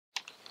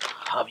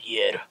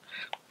Javier.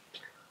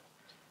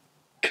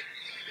 I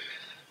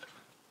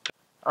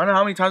don't know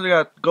how many times I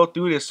gotta go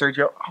through this,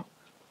 Sergio. Oh,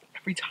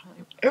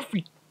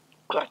 every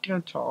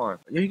goddamn time.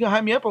 You gonna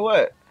hype me up or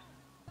what?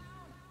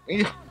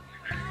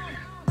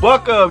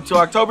 Welcome to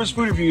October's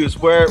Food Reviews,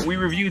 where we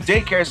review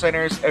daycare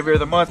centers every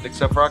other month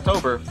except for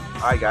October.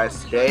 Alright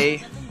guys,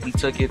 today we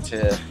took it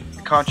to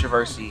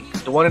controversy.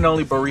 The one and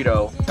only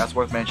burrito, that's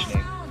worth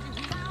mentioning.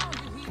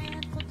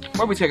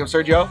 Where we take him,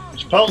 Sergio?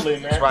 Chipotle,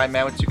 man. That's right,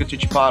 man. We took it to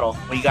Chipotle.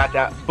 When you got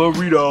that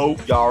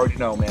burrito, y'all already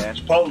know, man.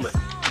 Chipotle.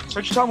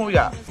 Sergio, tell me what we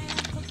got.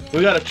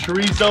 We got a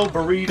chorizo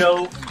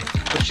burrito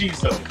with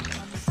chorizo.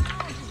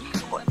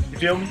 You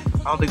feel me?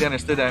 I don't think they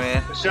understood that,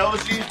 man. The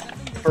Chelsea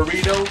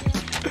burrito.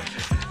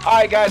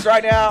 Alright guys,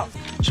 right now,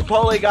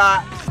 Chipotle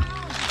got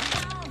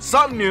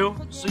something new,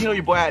 so you know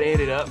your boy had to hit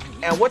it up.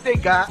 And what they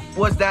got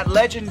was that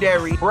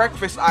legendary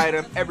breakfast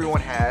item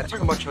everyone had.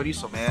 Talking about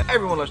chorizo, man.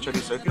 Everyone loves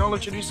chorizo. If you don't love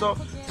chorizo,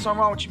 there's something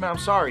wrong with you, man. I'm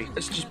sorry.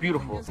 It's just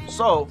beautiful.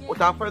 So,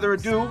 without further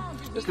ado,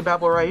 this is the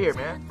bad boy right here,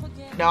 man.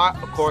 Now,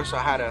 of course, I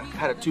had a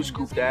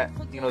 2-scoop that.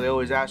 You know, they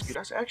always ask you,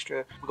 that's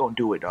extra. We're gonna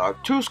do it, dog.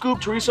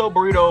 2-scoop chorizo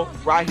burrito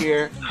right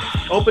here.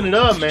 Open it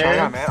up, man. Try it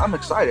out, man. I'm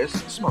excited. It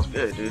smells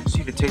good, dude. See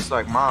if it tastes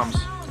like mom's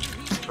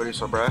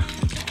chorizo, bruh.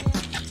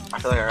 I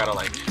feel like I gotta,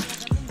 like...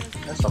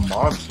 That's a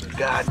monster.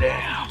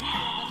 Goddamn.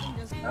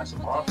 That's a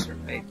monster,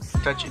 man. Hey,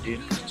 touch it, dude.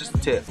 Just a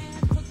tip.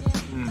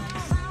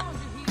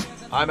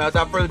 Alright, man,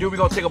 without further ado, we're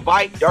gonna take a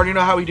bite. You already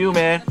know how we do,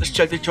 man. Let's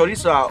check the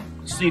chorizo out.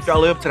 See if y'all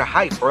live up to the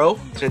hype, bro.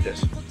 Let's hit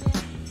this.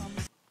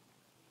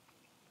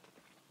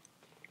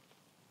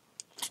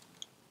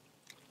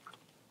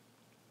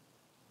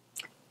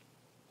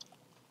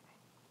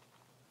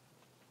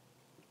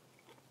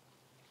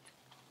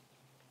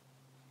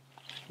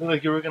 Look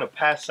like you were gonna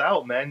pass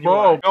out, man.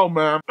 Bro, no,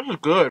 man. This is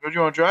good. Do you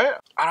wanna try it?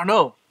 I don't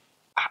know.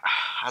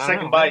 I don't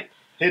second know, bite.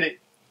 Man. Hit it.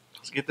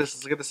 Let's get this.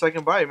 Let's get the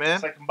second bite,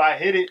 man. Second bite.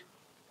 Hit it.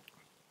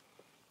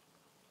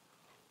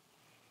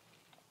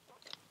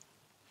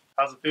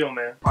 How's it feel,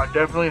 man? I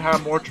definitely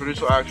have more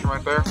chorizo action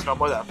right there. Got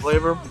more of that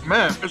flavor.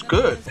 Man, it's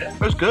good. Yeah.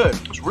 It's good.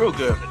 It's real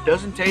good. It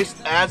doesn't taste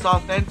as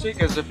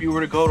authentic as if you were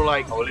to go to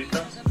like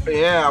Abuelitas?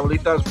 Yeah,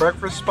 Abuelita's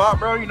breakfast spot,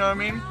 bro. You know what I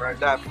mean? Right.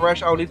 That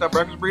fresh Abuelita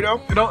breakfast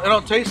burrito. It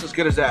don't taste as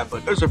good as that,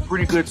 but it's a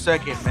pretty good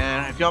second,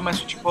 man. If y'all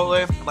mess with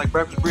Chipotle and like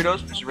breakfast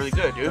burritos, it's really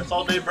good, dude. That's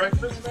all day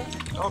breakfast, man?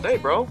 All day,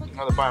 bro.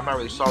 Another bite, I'm not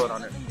really solid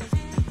on it.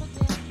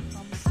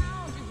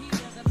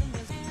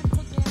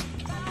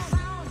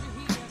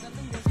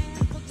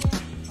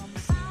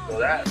 So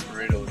that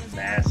burrito is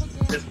nasty.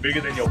 It's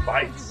bigger than your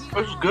bites.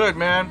 This is good,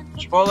 man.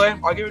 Chipotle,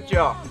 I'll give it to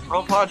y'all.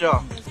 I'll applaud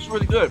y'all. It's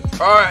really good.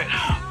 All right.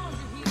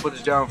 Put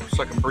this down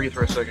so I can breathe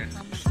for a second.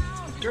 It's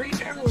dirty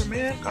everywhere,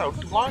 man. Gotta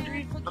do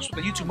laundry. That's what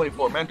the YouTube money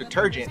for, man.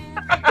 Detergent.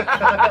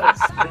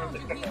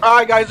 All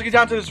right, guys, let's get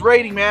down to this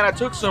rating, man. I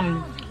took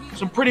some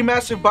pretty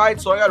massive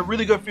bites, so I got a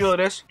really good feel of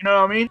this. You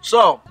know what I mean?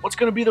 So, what's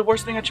gonna be the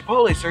worst thing at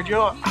Chipotle,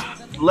 Sergio?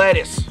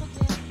 Lettuce.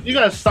 You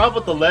gotta stop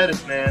with the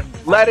lettuce, man.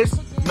 Lettuce,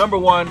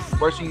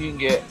 #1, worst thing you can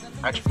get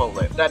at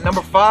Chipotle. That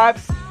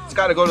 #5, it's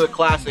gotta go to the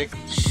classic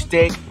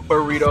steak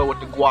burrito with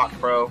the guac,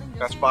 bro.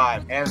 That's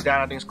 5. Hands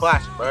down, I think it's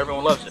classic, bro.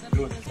 Everyone loves it.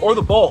 Or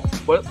the bowl,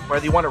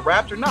 whether you want it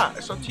wrapped or not.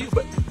 It's up to you,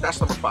 but that's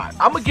 #5.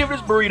 I'm gonna give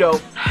this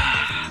burrito,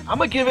 I'm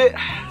gonna give it,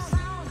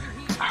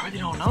 I really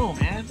don't know,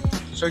 man.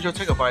 Sergio,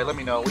 take a bite. Let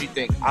me know. What do you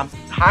think? I'm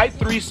high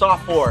 3,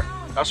 soft 4.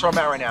 That's where I'm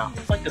at right now.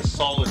 It's like a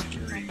solid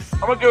 3.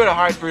 I'm gonna give it a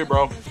high 3,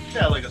 bro.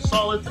 Yeah, like a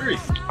solid 3.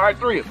 High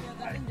 3.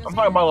 I'm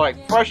talking about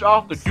like fresh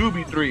off the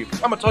doobie 3.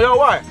 I'm gonna tell y'all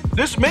why.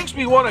 This makes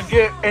me want to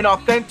get an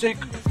authentic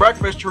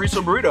breakfast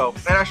chorizo burrito.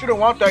 And I shouldn't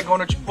want that going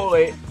to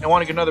Chipotle and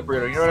want to get another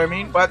burrito, you know what I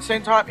mean? But at the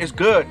same time, it's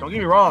good. Don't get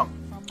me wrong.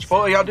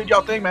 Chipotle, y'all did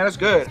y'all thing, man. It's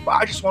good. But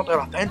I just want that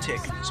authentic.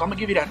 So I'm gonna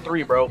give you that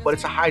 3, bro. But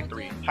it's a high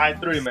 3. High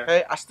 3, man.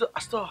 Hey, I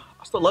still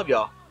love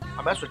y'all.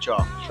 I mess with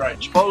y'all. That's right.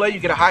 Chipotle, you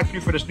get a high 3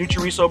 for this new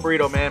chorizo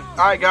burrito, man.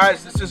 All right,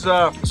 guys, this is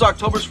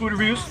October's Food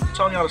Reviews. I'm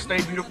telling y'all to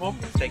stay beautiful,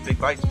 take big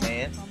bites,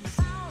 man.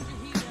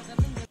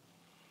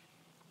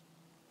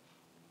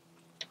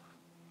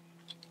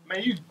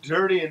 Man, you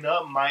dirtying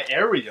up my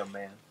area,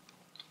 man.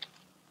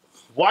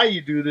 Why you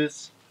do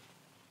this?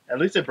 At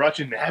least they brought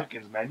you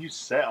napkins, man. You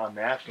set on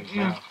napkins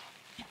now.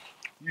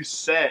 You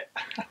set.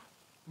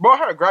 Bro, I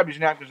had to grab these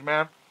napkins,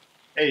 man.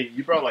 Hey,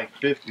 you brought like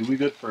 50. We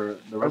good for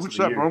the rest of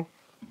the year. Bro?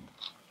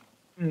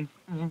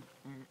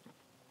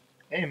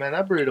 Hey, man,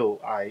 that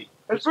burrito, aight.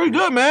 It's pretty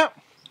good, man.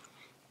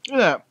 Look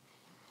at that.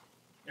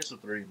 It's a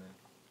 3, man.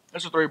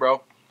 It's a 3,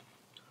 bro.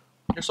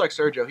 Just like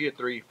Sergio, he a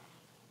 3.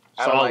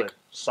 Solid.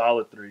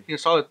 Solid 3. He a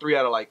solid 3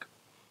 out of like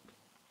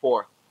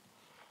 4.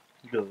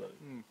 Good luck.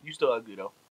 You still ugly, though.